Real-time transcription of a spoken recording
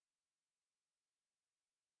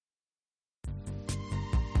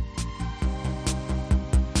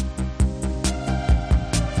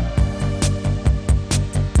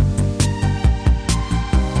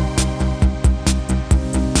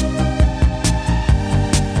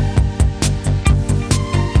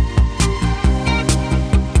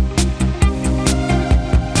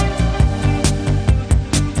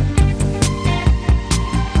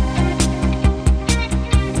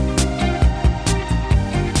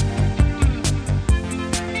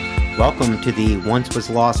Welcome to the Once Was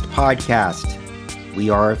Lost podcast. We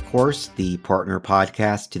are, of course, the partner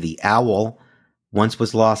podcast to the OWL, Once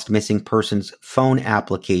Was Lost Missing Persons phone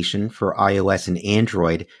application for iOS and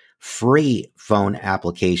Android, free phone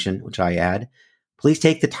application, which I add. Please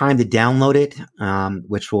take the time to download it,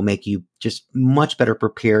 which will make you just much better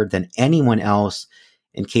prepared than anyone else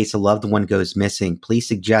in case a loved one goes missing. Please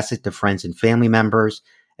suggest it to friends and family members.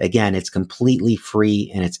 Again, it's completely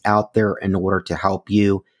free and it's out there in order to help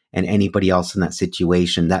you and anybody else in that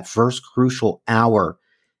situation. That first crucial hour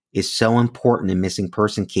is so important in missing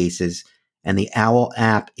person cases, and the OWL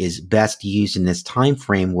app is best used in this time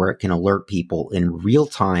frame where it can alert people in real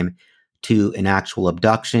time to an actual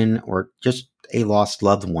abduction or just a lost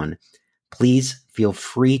loved one. Please feel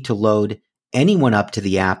free to load anyone up to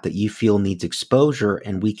the app that you feel needs exposure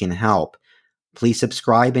and we can help. Please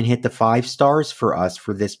subscribe and hit the 5 stars for us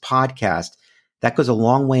for this podcast. That goes a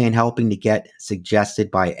long way in helping to get suggested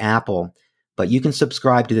by Apple. But you can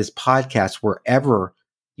subscribe to this podcast wherever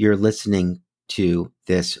you're listening to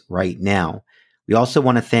this right now. We also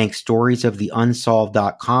want to thank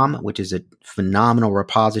storiesoftheunsolved.com, which is a phenomenal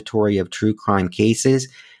repository of true crime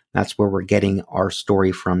cases. That's where we're getting our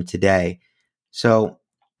story from today. So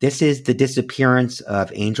this is the disappearance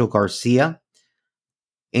of Angel Garcia.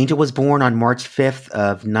 Angel was born on March 5th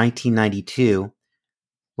of 1992.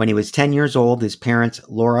 When he was 10 years old, his parents,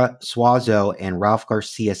 Laura Suazo and Ralph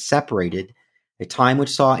Garcia, separated, a time which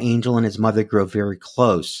saw Angel and his mother grow very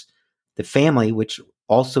close. The family, which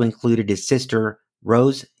also included his sister,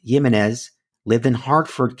 Rose Jimenez, lived in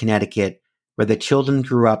Hartford, Connecticut, where the children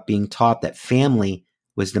grew up being taught that family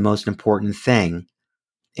was the most important thing.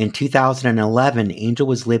 In 2011, Angel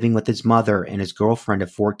was living with his mother and his girlfriend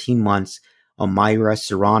of 14 months, Omaira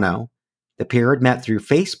Serrano. The pair had met through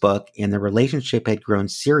Facebook, and the relationship had grown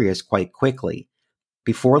serious quite quickly.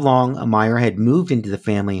 Before long, Omaira had moved into the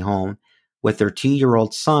family home with their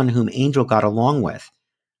 2-year-old son, whom Angel got along with.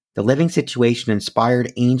 The living situation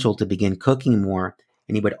inspired Angel to begin cooking more,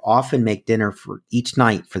 and he would often make dinner for each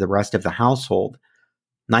night for the rest of the household.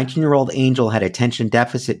 19-year-old Angel had attention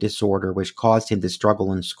deficit disorder, which caused him to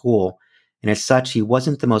struggle in school, and as such, he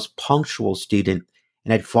wasn't the most punctual student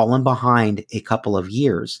and had fallen behind a couple of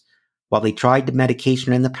years. While he tried the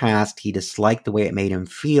medication in the past, he disliked the way it made him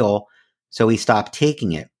feel, so he stopped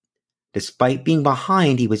taking it. Despite being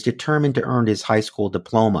behind, he was determined to earn his high school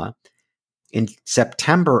diploma. In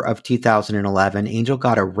September of 2011, Angel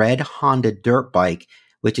got a red Honda dirt bike,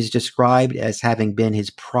 which is described as having been his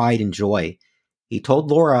pride and joy. He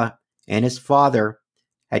told Laura and his father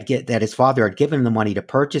that his father had given him the money to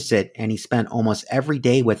purchase it, and he spent almost every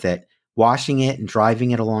day with it, washing it and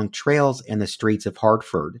driving it along trails and the streets of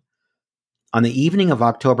Hartford. On the evening of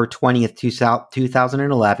October 20th,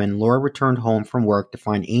 2011, Laura returned home from work to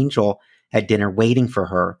find Angel had dinner waiting for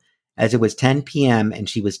her. As it was 10 p.m. and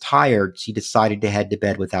she was tired, she decided to head to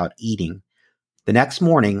bed without eating. The next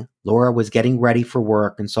morning, Laura was getting ready for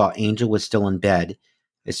work and saw Angel was still in bed.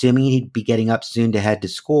 Assuming he'd be getting up soon to head to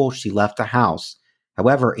school, she left the house.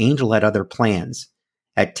 However, Angel had other plans.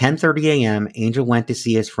 At 10:30 a.m., Angel went to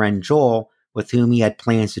see his friend Joel, with whom he had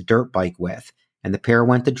plans to dirt bike with, and the pair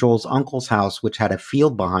went to Joel's uncle's house, which had a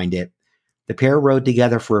field behind it. The pair rode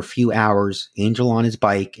together for a few hours, Angel on his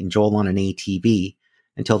bike and Joel on an ATV,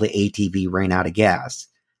 until the ATV ran out of gas.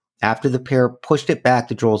 After the pair pushed it back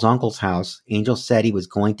to Joel's uncle's house, Angel said he was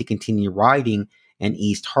going to continue riding in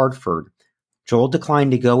East Hartford. Joel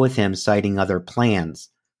declined to go with him, citing other plans.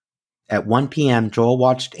 At 1 p.m., Joel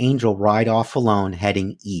watched Angel ride off alone,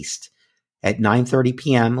 heading east. At 9:30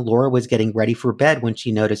 p.m., Laura was getting ready for bed when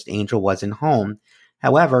she noticed Angel wasn't home.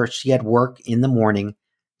 However, she had work in the morning,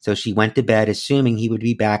 so she went to bed assuming he would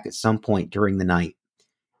be back at some point during the night.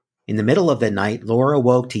 In the middle of the night, Laura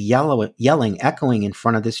woke to yelling echoing in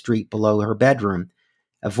front of the street below her bedroom.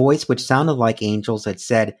 A voice which sounded like Angel's had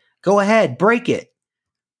said, "Go ahead, break it."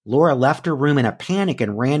 Laura left her room in a panic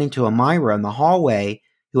and ran into Omaira in the hallway,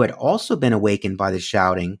 who had also been awakened by the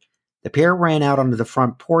shouting. The pair ran out onto the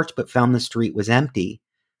front porch but found the street was empty.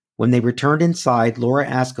 When they returned inside, Laura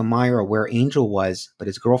asked Omaira where Angel was, but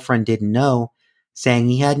his girlfriend didn't know, saying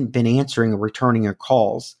he hadn't been answering or returning her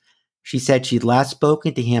calls. She said she'd last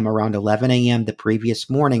spoken to him around 11 a.m. the previous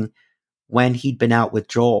morning when he'd been out with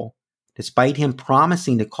Joel. Despite him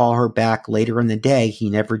promising to call her back later in the day, he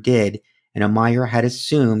never did, and Omaira had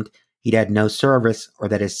assumed he'd had no service or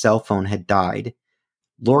that his cell phone had died.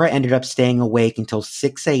 Laura ended up staying awake until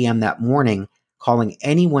 6 a.m. that morning, calling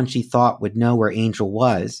anyone she thought would know where Angel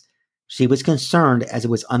was. She was concerned as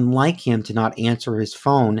it was unlike him to not answer his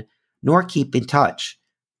phone nor keep in touch.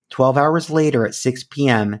 12 hours later at 6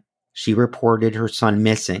 p.m., she reported her son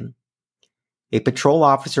missing. A patrol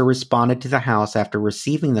officer responded to the house after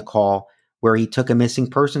receiving the call, where he took a missing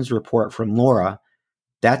persons report from Laura.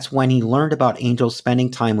 That's when he learned about Angel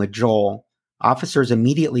spending time with Joel. Officers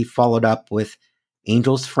immediately followed up with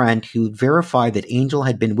Angel's friend, who verified that Angel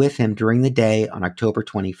had been with him during the day on October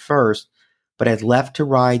 21st, but had left to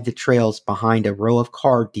ride the trails behind a row of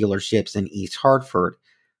car dealerships in East Hartford.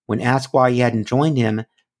 When asked why he hadn't joined him,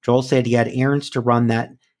 Joel said he had errands to run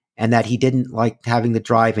and that he didn't like having to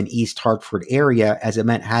drive in East Hartford area, as it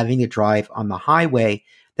meant having to drive on the highway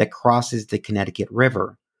that crosses the Connecticut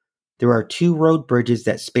River. There are 2 road bridges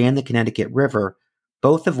that span the Connecticut River,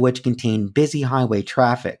 both of which contain busy highway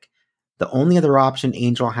traffic. The only other option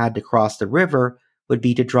Angel had to cross the river would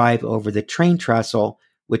be to drive over the train trestle,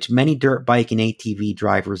 which many dirt bike and ATV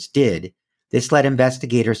drivers did. This led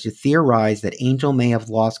investigators to theorize that Angel may have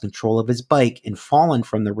lost control of his bike and fallen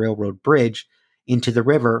from the railroad bridge into the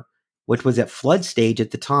river, which was at flood stage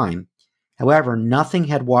at the time. However, nothing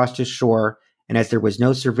had washed ashore, and as there was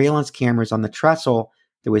no surveillance cameras on the trestle,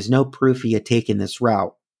 there was no proof he had taken this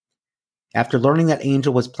route. After learning that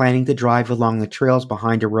Angel was planning to drive along the trails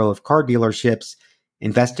behind a row of car dealerships,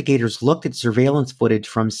 investigators looked at surveillance footage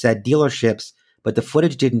from said dealerships, but the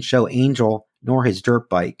footage didn't show Angel nor his dirt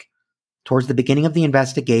bike. Towards the beginning of the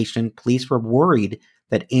investigation, police were worried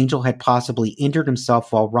that Angel had possibly injured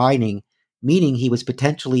himself while riding, meaning he was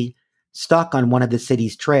potentially stuck on one of the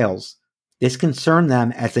city's trails. This concerned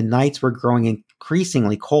them as the nights were growing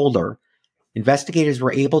increasingly colder. Investigators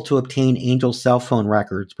were able to obtain Angel's cell phone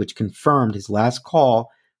records, which confirmed his last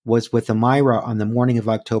call was with Amira on the morning of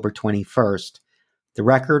October 21st. The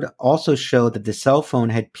record also showed that the cell phone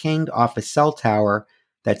had pinged off a cell tower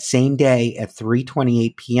that same day at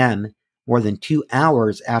 3:28 p.m., more than 2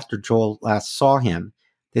 hours after Joel last saw him.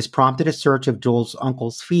 This prompted a search of Joel's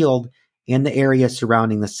uncle's field and the area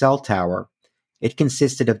surrounding the cell tower. It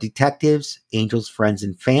consisted of detectives, Angel's friends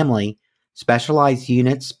and family, specialized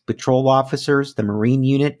units, patrol officers, the Marine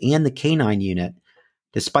unit, and the K-9 unit.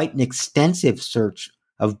 Despite an extensive search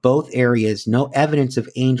of both areas, no evidence of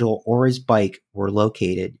Angel or his bike were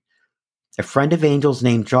located. A friend of Angel's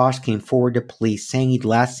named Josh came forward to police saying he'd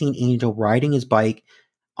last seen Angel riding his bike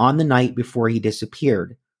on the night before he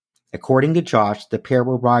disappeared. According to Josh, the pair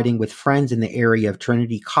were riding with friends in the area of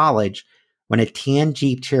Trinity College when a tan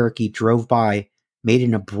Jeep Cherokee drove by, made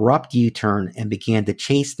an abrupt U-turn, and began to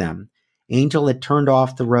chase them. Angel had turned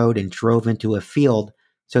off the road and drove into a field,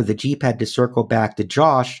 so the Jeep had to circle back to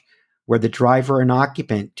Josh, where the driver and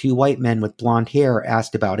occupant, 2 white men with blonde hair,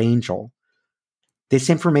 asked about Angel. This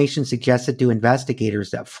information suggested to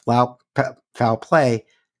investigators that foul play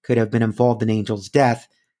could have been involved in Angel's death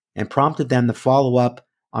and prompted them to follow up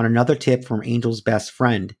on another tip from Angel's best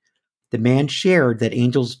friend. The man shared that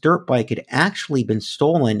Angel's dirt bike had actually been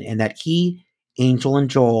stolen and that he, Angel, and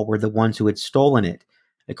Joel were the ones who had stolen it.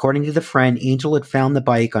 According to the friend, Angel had found the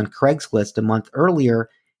bike on Craigslist a month earlier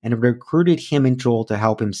and had recruited him and Joel to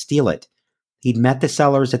help him steal it. He'd met the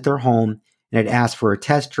sellers at their home and had asked for a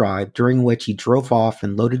test drive, during which he drove off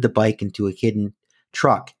and loaded the bike into a hidden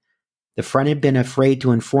truck. The friend had been afraid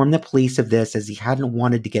to inform the police of this as he hadn't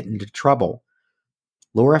wanted to get into trouble.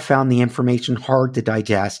 Laura found the information hard to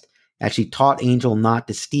digest as she taught Angel not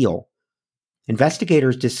to steal.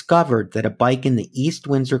 Investigators discovered that a bike in the East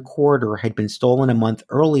Windsor corridor had been stolen a month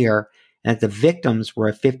earlier and that the victims were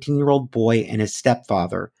a 15-year-old boy and his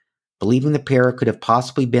stepfather. Believing the pair could have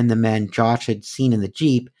possibly been the men Josh had seen in the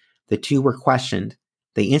Jeep, the 2 were questioned.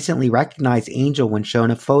 They instantly recognized Angel when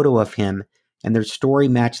shown a photo of him, and their story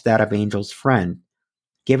matched that of Angel's friend.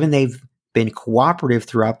 Given they've been cooperative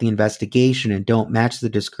throughout the investigation and don't match the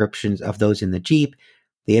descriptions of those in the Jeep,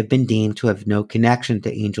 they have been deemed to have no connection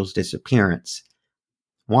to Angel's disappearance.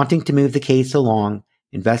 Wanting to move the case along,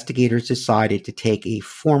 investigators decided to take a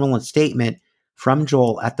formal statement from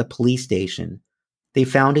Joel at the police station. They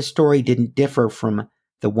found his story didn't differ from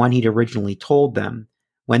the one he'd originally told them.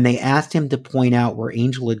 When they asked him to point out where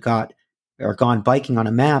Angel had gone biking on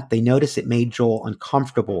a map, they noticed it made Joel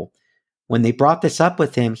uncomfortable. When they brought this up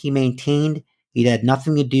with him, he maintained it had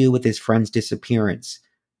nothing to do with his friend's disappearance.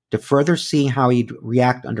 To further see how he'd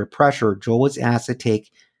react under pressure, Joel was asked to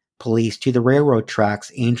take police to the railroad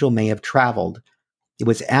tracks Angel may have traveled. It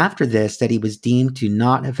was after this that he was deemed to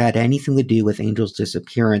not have had anything to do with Angel's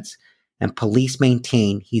disappearance, and police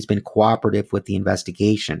maintain he's been cooperative with the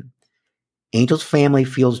investigation. Angel's family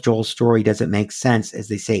feels Joel's story doesn't make sense, as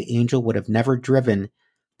they say Angel would have never driven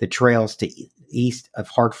the trails to east of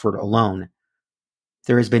Hartford alone.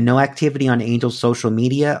 There has been no activity on Angel's social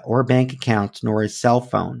media or bank accounts, nor his cell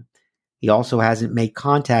phone. He also hasn't made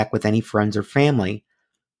contact with any friends or family.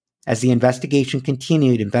 As the investigation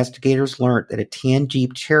continued, investigators learned that a tan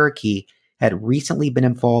Jeep Cherokee had recently been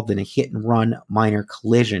involved in a hit-and-run minor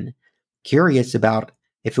collision. Curious about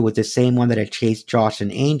if it was the same one that had chased Josh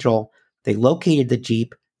and Angel, they located the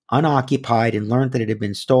Jeep unoccupied and learned that it had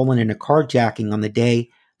been stolen in a carjacking on the day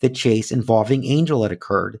the chase involving Angel had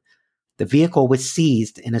occurred. The vehicle was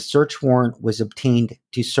seized and a search warrant was obtained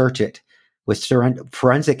to search it, with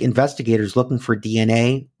forensic investigators looking for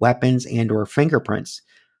DNA, weapons, and/or fingerprints.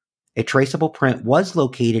 A traceable print was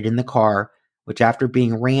located in the car, which after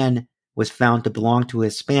being ran was found to belong to a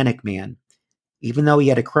Hispanic man. Even though he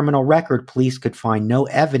had a criminal record, police could find no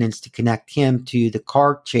evidence to connect him to the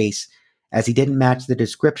car chase, as he didn't match the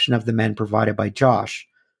description of the men provided by Josh.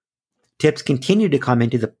 Tips continued to come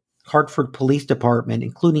into the Hartford Police Department,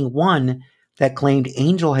 including one that claimed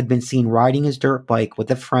Angel had been seen riding his dirt bike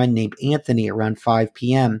with a friend named Anthony around 5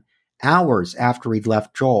 p.m., hours after he'd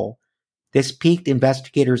left Joel. This piqued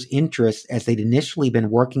investigators' interest as they'd initially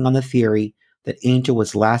been working on the theory that Angel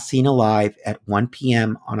was last seen alive at 1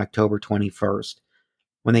 p.m. on October 21st.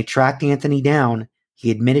 When they tracked Anthony down,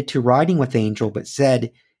 he admitted to riding with Angel but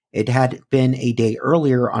said it had been a day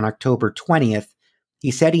earlier on October 20th.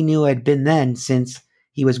 He said he knew it had been then since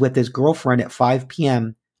he was with his girlfriend at 5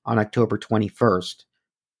 p.m. on October 21st.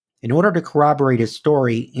 In order to corroborate his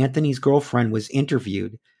story, Anthony's girlfriend was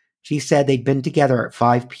interviewed. She said they'd been together at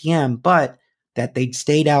 5 p.m., but that they'd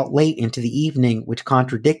stayed out late into the evening, which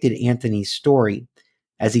contradicted Anthony's story,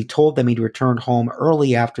 as he told them he'd returned home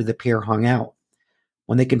early after the pair hung out.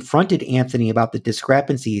 When they confronted Anthony about the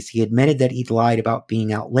discrepancies, he admitted that he'd lied about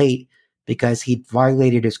being out late because he'd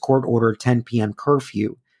violated his court-ordered 10 p.m.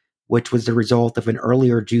 curfew, which was the result of an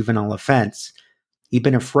earlier juvenile offense. He'd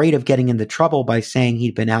been afraid of getting into trouble by saying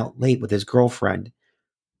he'd been out late with his girlfriend.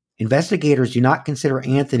 Investigators do not consider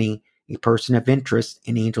Anthony a person of interest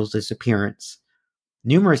in Angel's disappearance.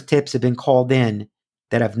 Numerous tips have been called in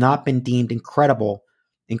that have not been deemed incredible,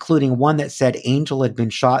 including one that said Angel had been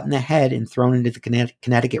shot in the head and thrown into the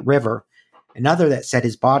Connecticut River, another that said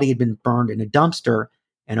his body had been burned in a dumpster,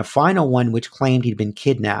 and a final one which claimed he'd been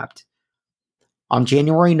kidnapped. On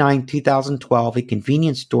January 9, 2012, a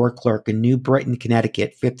convenience store clerk in New Britain,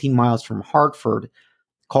 Connecticut, 15 miles from Hartford,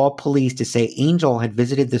 called police to say Angel had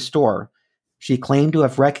visited the store. She claimed to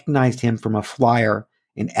have recognized him from a flyer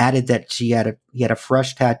and added that he had a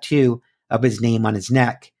fresh tattoo of his name on his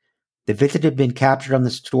neck. The visit had been captured on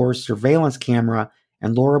the store's surveillance camera,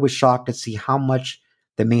 and Laura was shocked to see how much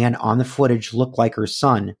the man on the footage looked like her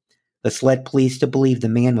son. This led police to believe the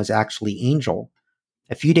man was actually Angel.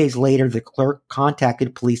 A few days later, the clerk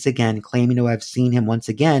contacted police again, claiming to have seen him once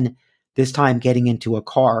again, this time getting into a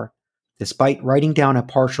car. Despite writing down a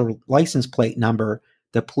partial license plate number,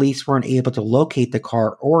 the police weren't able to locate the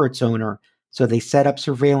car or its owner, so they set up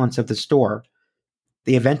surveillance of the store.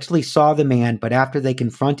 They eventually saw the man, but after they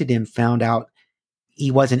confronted him, found out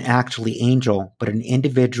he wasn't actually Angel, but an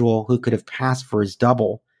individual who could have passed for his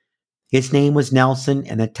double. His name was Nelson,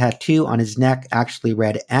 and the tattoo on his neck actually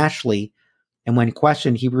read Ashley, and when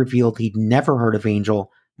questioned, he revealed he'd never heard of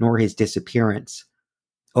Angel nor his disappearance.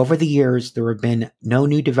 Over the years, there have been no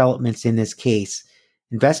new developments in this case.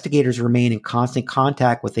 Investigators remain in constant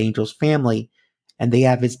contact with Angel's family, and they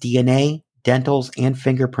have his DNA, dentals, and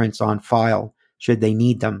fingerprints on file, should they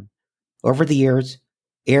need them. Over the years,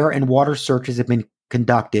 air and water searches have been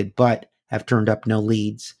conducted, but have turned up no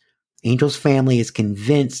leads. Angel's family is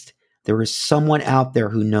convinced there is someone out there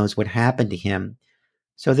who knows what happened to him.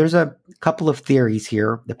 So there's a couple of theories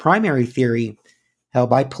here. The primary theory held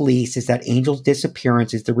by police is that Angel's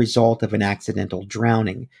disappearance is the result of an accidental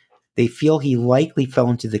drowning. They feel he likely fell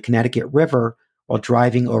into the Connecticut River while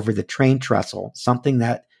driving over the train trestle, something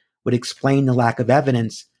that would explain the lack of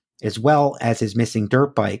evidence as well as his missing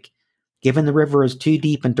dirt bike. Given the river is too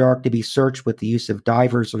deep and dark to be searched with the use of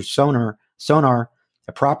divers or sonar,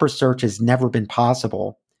 a proper search has never been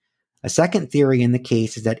possible. A second theory in the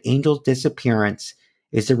case is that Angel's disappearance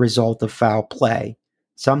is the result of foul play.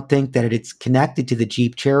 Some think that it's connected to the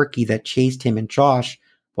Jeep Cherokee that chased him and Josh,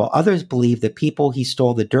 while others believe the people he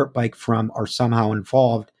stole the dirt bike from are somehow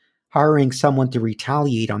involved, hiring someone to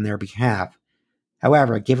retaliate on their behalf.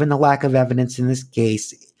 However, given the lack of evidence in this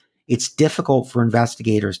case, it's difficult for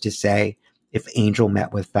investigators to say if Angel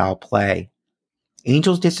met with foul play.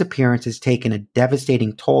 Angel's disappearance has taken a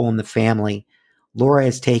devastating toll on the family. Laura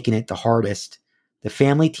has taken it the hardest. The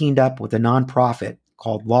family teamed up with a nonprofit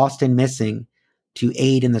called Lost and Missing to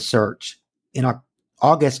aid in the search. In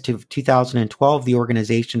August of 2012, the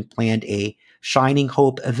organization planned a Shining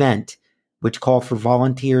Hope event, which called for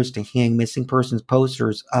volunteers to hang missing persons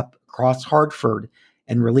posters up across Hartford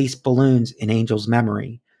and release balloons in Angel's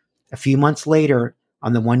memory. A few months later,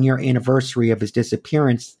 on the 1-year anniversary of his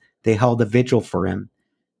disappearance, they held a vigil for him.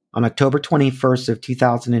 On October 21st of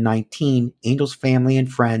 2019, Angel's family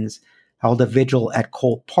and friends held a vigil at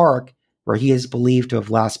Colt Park, where he is believed to have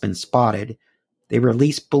last been spotted. They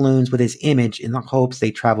released balloons with his image in the hopes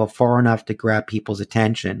they travel far enough to grab people's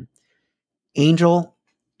attention. Angel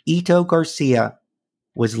Ito Garcia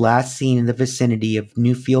was last seen in the vicinity of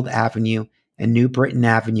Newfield Avenue and New Britain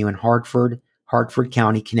Avenue in Hartford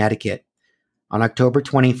County, Connecticut, on October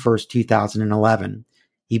 21st, 2011.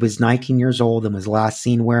 He was 19 years old and was last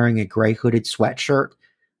seen wearing a gray hooded sweatshirt,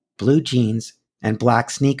 blue jeans, and black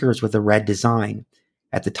sneakers with a red design.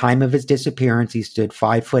 At the time of his disappearance, he stood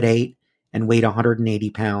 5'8" and weighed 180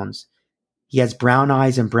 pounds. He has brown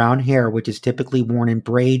eyes and brown hair, which is typically worn in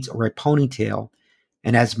braids or a ponytail,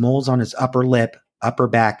 and has moles on his upper lip, upper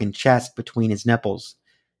back, and chest between his nipples.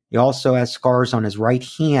 He also has scars on his right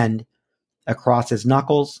hand, across his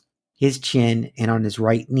knuckles, his chin, and on his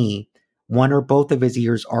right knee. One or both of his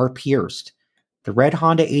ears are pierced. The red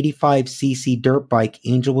Honda 85cc dirt bike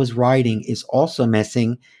Angel was riding is also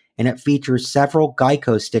missing, and it features several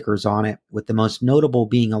Geico stickers on it, with the most notable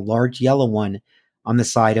being a large yellow one on the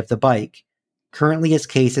side of the bike. Currently, his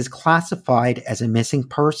case is classified as a missing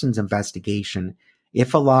persons investigation.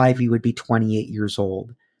 If alive, he would be 28 years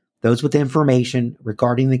old. Those with information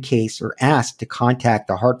regarding the case are asked to contact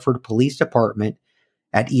the Hartford Police Department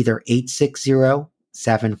at either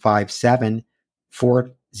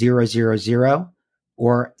 860-757-4000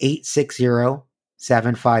 or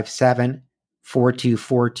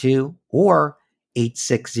 860-757-4242 or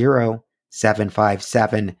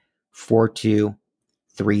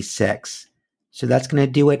 860-757-4236. So that's going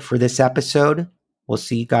to do it for this episode. We'll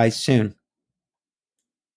see you guys soon.